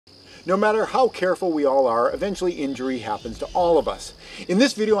No matter how careful we all are, eventually injury happens to all of us. In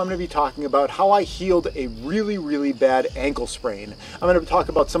this video, I'm going to be talking about how I healed a really bad ankle sprain. I'm going to talk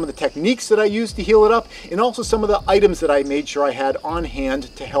about some of the techniques that I used to heal it up, and also some of the items that I made sure I had on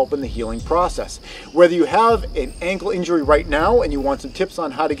hand to help in the healing process. Whether you have an ankle injury right now and you want some tips on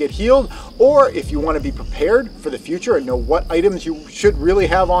how to get healed, or if you want to be prepared for the future and know what items you should really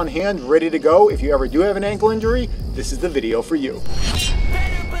have on hand ready to go if you ever do have an ankle injury, this is the video for you.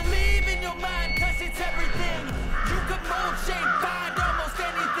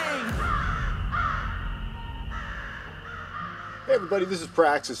 Hey everybody, this is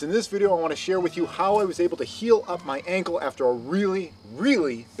Praxis. In this video I want to share with you how I was able to heal up my ankle after a really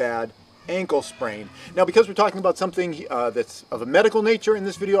bad ankle sprain. Now, because we're talking about something that's of a medical nature in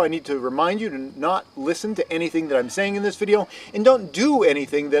this video, I need to remind you to not listen to anything that I'm saying in this video, and don't do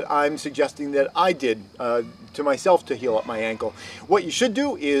anything that I'm suggesting that I did to myself to heal up my ankle. What you should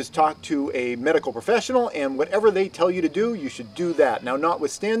do is talk to a medical professional, and whatever they tell you to do, you should do that. Now,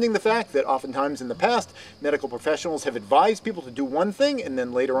 notwithstanding the fact that oftentimes in the past, medical professionals have advised people to do one thing, and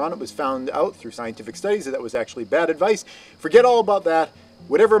then later on it was found out through scientific studies that that was actually bad advice. Forget all about that.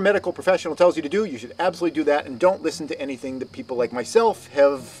 Whatever a medical professional tells you to do, you should absolutely do that, and don't listen to anything that people like myself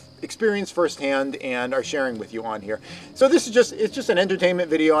have experienced firsthand and are sharing with you on here. So this is it's just an entertainment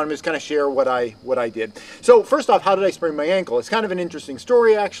video, and I'm just kind of share what I did. So first off, how did I sprain my ankle? It's kind of an interesting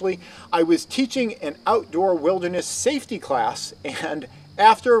story, actually. I was teaching an outdoor wilderness safety class, and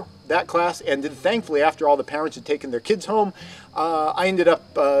after that class ended, thankfully after all the parents had taken their kids home, I ended up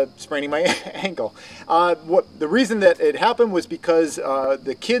spraining my ankle. The reason that it happened was because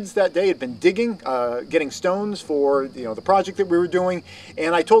the kids that day had been digging, getting stones for the project that we were doing,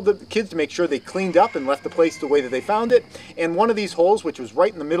 and I told the kids to make sure they cleaned up and left the place the way that they found it. And one of these holes, which was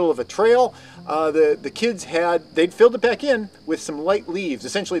right in the middle of a trail, the kids they'd filled it back in with some light leaves.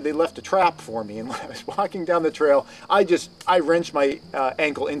 Essentially, they left a trap for me, and when I was walking down the trail, I wrenched my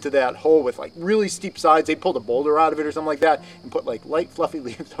ankle into that hole with like really steep sides. They pulled a boulder out of it or something like that and put like light fluffy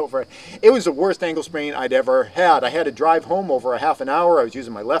leaves over it. It was the worst ankle sprain I'd ever had. I had to drive home over a half an hour. I was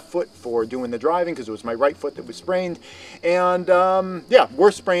using my left foot for doing the driving because it was my right foot that was sprained. And yeah,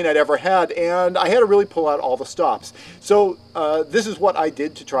 worst sprain I'd ever had, and I had to really pull out all the stops. So this is what I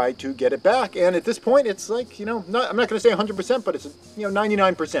did to try to get it back, and at this point it's like, I'm not going to say 100%, but it's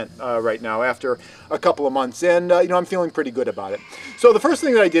 99% right now after a couple of months, and I'm feeling pretty good about it. So the first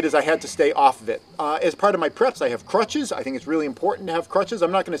thing that I did is I had to stay off of it. As part of my preps, I have crutches. I think it's really important to have crutches.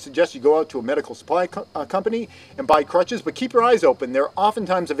 I'm not going to suggest you go out to a medical supply company and buy crutches, but keep your eyes open. They're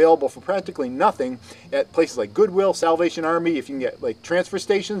oftentimes available for practically nothing at places like Goodwill, Salvation Army. If you can get like transfer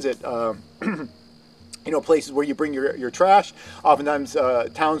stations at places where you bring your trash. Oftentimes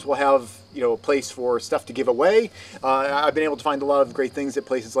towns will have a place for stuff to give away. I've been able to find a lot of great things at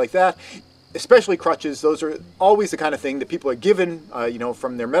places like that. Especially crutches. Those are always the kind of thing that people are given,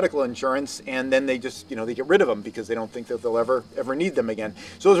 from their medical insurance, and then they just, they get rid of them because they don't think that they'll ever need them again.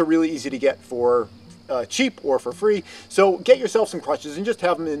 So those are really easy to get for cheap or for free. So get yourself some crutches and just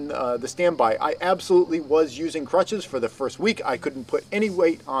have them in the standby. I absolutely was using crutches for the first week. I couldn't put any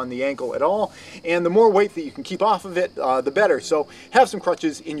weight on the ankle at all, and the more weight that you can keep off of it, the better. So have some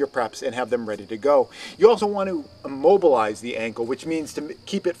crutches in your preps and have them ready to go. You also want to immobilize the ankle, which means to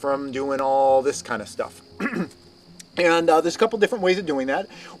keep it from doing all this kind of stuff. And there's a couple different ways of doing that.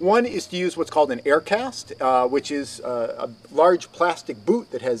 One is to use what's called an air cast, which is a large plastic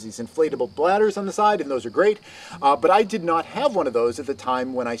boot that has these inflatable bladders on the side, and those are great. But I did not have one of those at the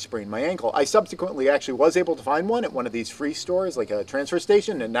time when I sprained my ankle. I subsequently actually was able to find one at one of these free stores, like a transfer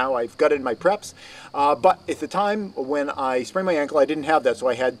station, and now I've got it in my preps. But at the time when I sprained my ankle, I didn't have that, so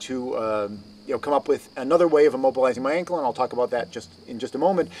I had to come up with another way of immobilizing my ankle, and I'll talk about that in just a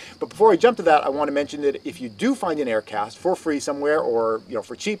moment. But before I jump to that, I want to mention that if you do find an air cast for free somewhere, or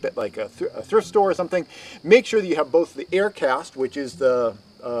for cheap at like a thrift store or something, make sure that you have both the air cast, which is the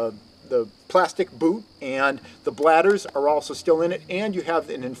plastic boot, and the bladders are also still in it, and you have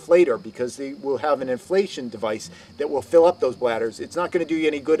an inflator, because they will have an inflation device that will fill up those bladders. It's not going to do you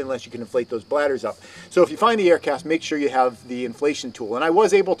any good unless you can inflate those bladders up. So if you find the air cast, make sure you have the inflation tool. And I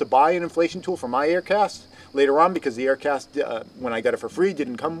was able to buy an inflation tool for my air cast later on, because the air cast, when I got it for free,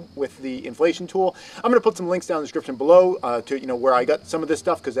 didn't come with the inflation tool. I'm going to put some links down in the description below to where I got some of this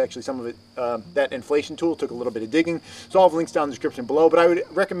stuff, because actually some of it, that inflation tool took a little bit of digging. So I'll have links down in the description below, but I would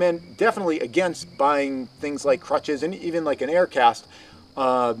recommend definitely against buying things like crutches and even like an air cast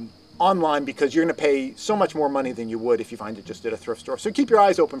online, because you're going to pay so much more money than you would if you find it just at a thrift store. So keep your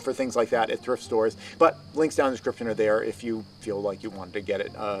eyes open for things like that at thrift stores, but links down in the description are there if you feel like you wanted to get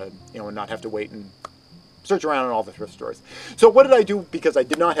it, and not have to wait and search around in all the thrift stores. So what did I do because I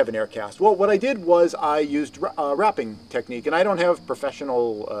did not have an air cast? Well, what I did was I used wrapping technique, and I don't have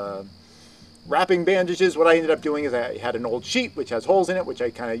professional wrapping bandages. What I ended up doing is I had an old sheet which has holes in it, which I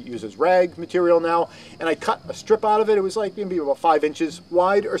kind of use as rag material now, and I cut a strip out of it. It was like maybe about 5 inches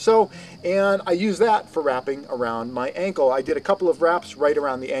wide or so, and I used that for wrapping around my ankle. I did a couple of wraps right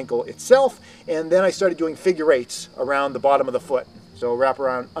around the ankle itself, and then I started doing figure 8s around the bottom of the foot. So wrap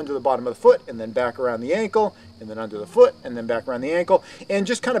around under the bottom of the foot, and then back around the ankle, and then under the foot, and then back around the ankle, and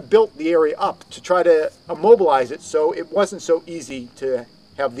just kind of built the area up to try to immobilize it so it wasn't so easy to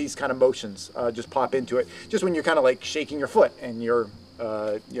have these kind of motions just pop into it. Just when you're kind of like shaking your foot and your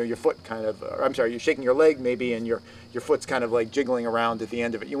foot kind of, I'm sorry, you're shaking your leg maybe, and your foot's kind of like jiggling around at the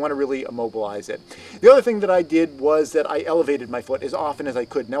end of it. You want to really immobilize it. The other thing that I did was that I elevated my foot as often as I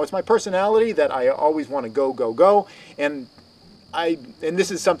could. Now it's my personality that I always want to go, go, go, and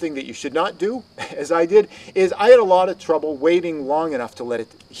this is something that you should not do, as I did, is I had a lot of trouble waiting long enough to let it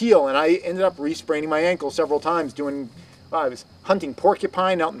heal, and I ended up re-spraining my ankle several times doing, I was hunting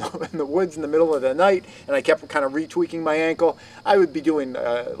porcupine out in the woods in the middle of the night, and I kept kind of retweaking my ankle. I would be doing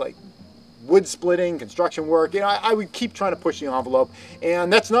like wood splitting, construction work. You know, I would keep trying to push the envelope,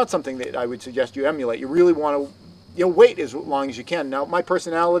 and that's not something that I would suggest you emulate. You really want to, wait as long as you can. Now, my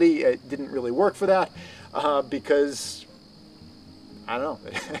personality, it didn't really work for that because I don't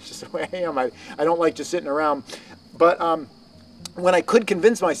know, it's just the way I am. I don't like just sitting around. But when I could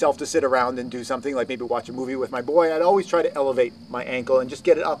convince myself to sit around and do something, like maybe watch a movie with my boy, I'd always try to elevate my ankle and just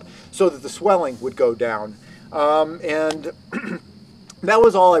get it up so that the swelling would go down. And that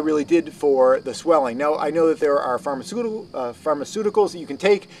was all I really did for the swelling. Now, I know that there are pharmaceuticals that you can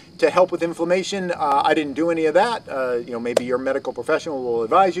take to help with inflammation. I didn't do any of that. Maybe your medical professional will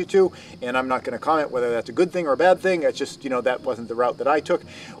advise you to, and I'm not going to comment whether that's a good thing or a bad thing. It's just, that wasn't the route that I took.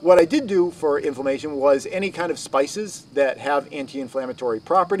 What I did do for inflammation was any kind of spices that have anti-inflammatory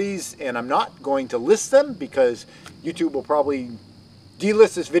properties, and I'm not going to list them because YouTube will probably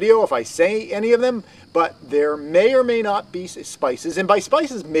delist this video if I say any of them, but there may or may not be spices, and by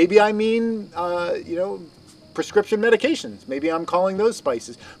spices maybe I mean prescription medications. Maybe I'm calling those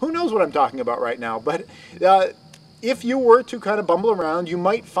spices. Who knows what I'm talking about right now, but if you were to kind of bumble around, you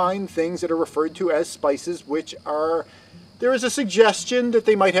might find things that are referred to as spices, which are, there is a suggestion that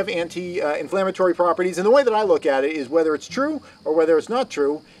they might have anti-inflammatory properties, and the way that I look at it is whether it's true or whether it's not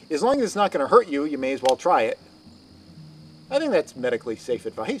true, as long as it's not going to hurt you, you may as well try it. I think that's medically safe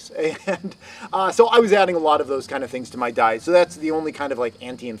advice, and so I was adding a lot of those kind of things to my diet. So that's the only kind of like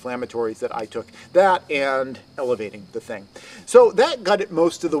anti-inflammatories that I took, that and elevating the thing. So that got it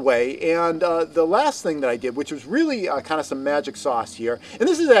most of the way, and the last thing that I did, which was really kind of some magic sauce here, and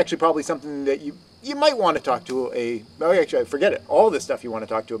this is actually probably something that you might want to talk to actually, forget it, all this stuff you want to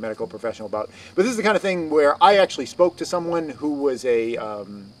talk to a medical professional about, but this is the kind of thing where I actually spoke to someone who was a, what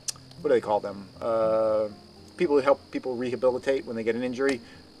do they call them? People who help people rehabilitate when they get an injury.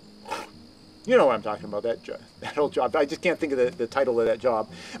 You know what I'm talking about, that whole job. I just can't think of the title of that job.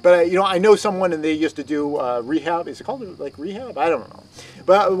 But I know someone, and they used to do rehab. Is it called like rehab? I don't know.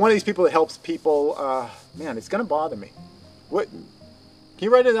 But one of these people that helps people, man, it's going to bother me. What? Can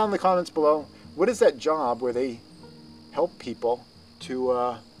you write it down in the comments below? What is that job where they help people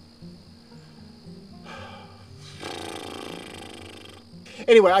to...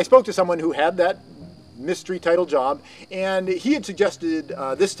 Anyway, I spoke to someone who had that mystery title job, and he had suggested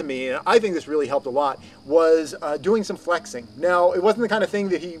this to me, and I think this really helped a lot, was doing some flexing. Now, it wasn't the kind of thing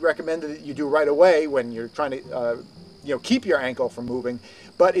that he recommended that you do right away when you're trying to keep your ankle from moving,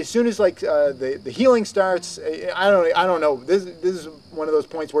 but as soon as like the healing starts, I don't know, this is one of those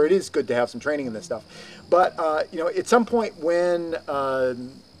points where it is good to have some training in this stuff, but at some point when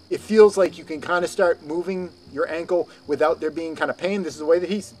it feels like you can kind of start moving your ankle without there being kind of pain. This is the way that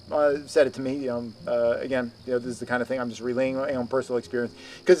he said it to me. Again, this is the kind of thing I'm just relaying my own personal experience,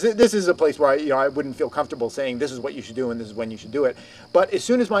 because this is a place where I wouldn't feel comfortable saying this is what you should do and this is when you should do it. But as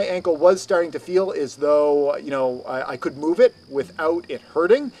soon as my ankle was starting to feel as though I could move it without it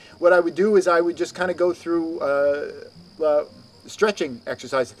hurting, what I would do is I would just kind of go through stretching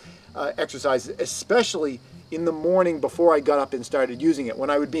exercises, especially in the morning before I got up and started using it. When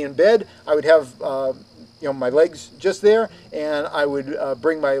I would be in bed, I would have my legs just there, and I would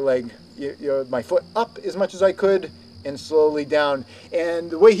bring my leg, my foot up as much as I could and slowly down.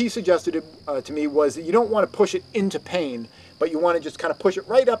 And the way he suggested it to me was that you don't want to push it into pain, but you want to just kind of push it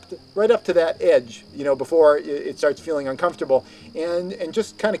right up to that edge, before it starts feeling uncomfortable, and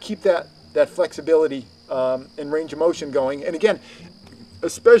just kind of keep that flexibility and range of motion going. And again,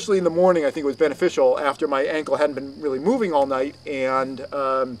 especially in the morning, I think it was beneficial after my ankle hadn't been really moving all night, and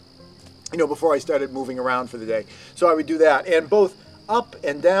before I started moving around for the day. So I would do that, and both up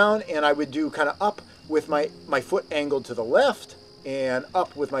and down, and I would do kind of up with my foot angled to the left, and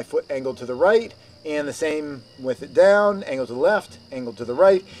up with my foot angled to the right, and the same with it down, angle to the left, angle to the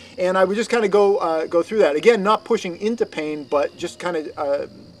right, and I would just kind of go through that. Again, not pushing into pain, but just kind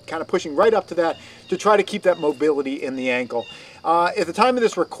of pushing right up to that to try to keep that mobility in the ankle. At the time of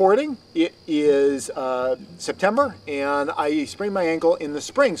this recording, it is September, and I sprained my ankle in the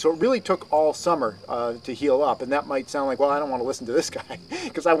spring, so it really took all summer to heal up. And that might sound like, well, I don't want to listen to this guy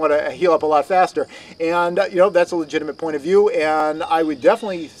because I want to heal up a lot faster. And that's a legitimate point of view, and I would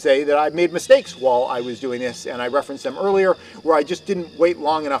definitely say that I made mistakes while I was doing this, and I referenced them earlier, where I just didn't wait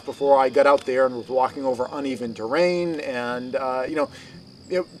long enough before I got out there and was walking over uneven terrain, and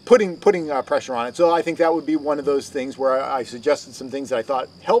putting pressure on it. So I think that would be one of those things where I suggested some things that I thought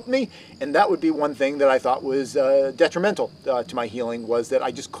helped me, and that would be one thing that I thought was detrimental to my healing, was that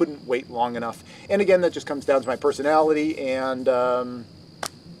I just couldn't wait long enough. And again, that just comes down to my personality, and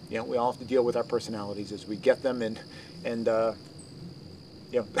we all have to deal with our personalities as we get them, and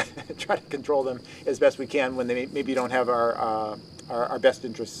try to control them as best we can when they maybe don't have our best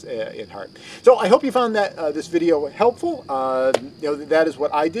interests at heart. So I hope you found that this video helpful. That is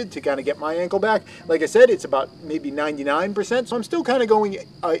what I did to kind of get my ankle back. Like I said, it's about maybe 99%, so I'm still kind of going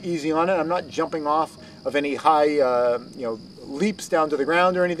easy on it. I'm not jumping off of any high leaps down to the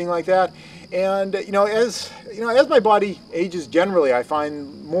ground or anything like that. And as my body ages generally, I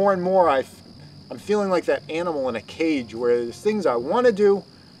find more and more I'm feeling like that animal in a cage where there's things I want to do,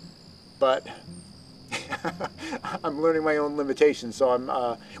 but I'm learning my own limitations.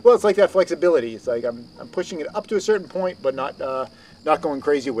 So it's like that flexibility. It's like I'm pushing it up to a certain point, but not going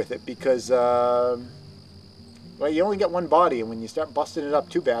crazy with it, because you only get one body, and when you start busting it up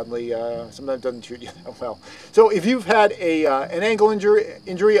too badly, sometimes it doesn't treat you that well. So if you've had an ankle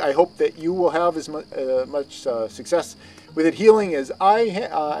injury, I hope that you will have as much success with it healing as I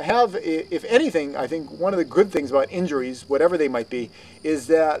have. If anything, I think one of the good things about injuries, whatever they might be, is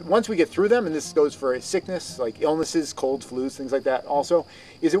that once we get through them, and this goes for sickness, like illnesses, colds, flus, things like that also,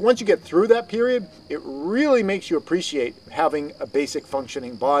 is that once you get through that period, it really makes you appreciate having a basic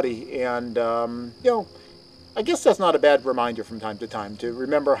functioning body. And, I guess that's not a bad reminder from time to time to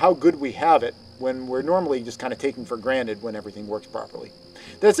remember how good we have it when we're normally just kind of taking for granted when everything works properly.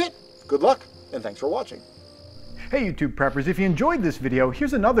 That's it. Good luck, and thanks for watching. Hey YouTube preppers, if you enjoyed this video,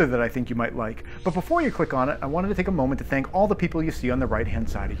 here's another that I think you might like. But before you click on it, I wanted to take a moment to thank all the people you see on the right-hand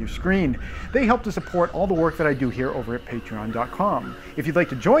side of your screen. They help to support all the work that I do here over at patreon.com. If you'd like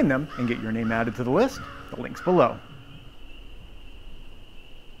to join them and get your name added to the list, the link's below.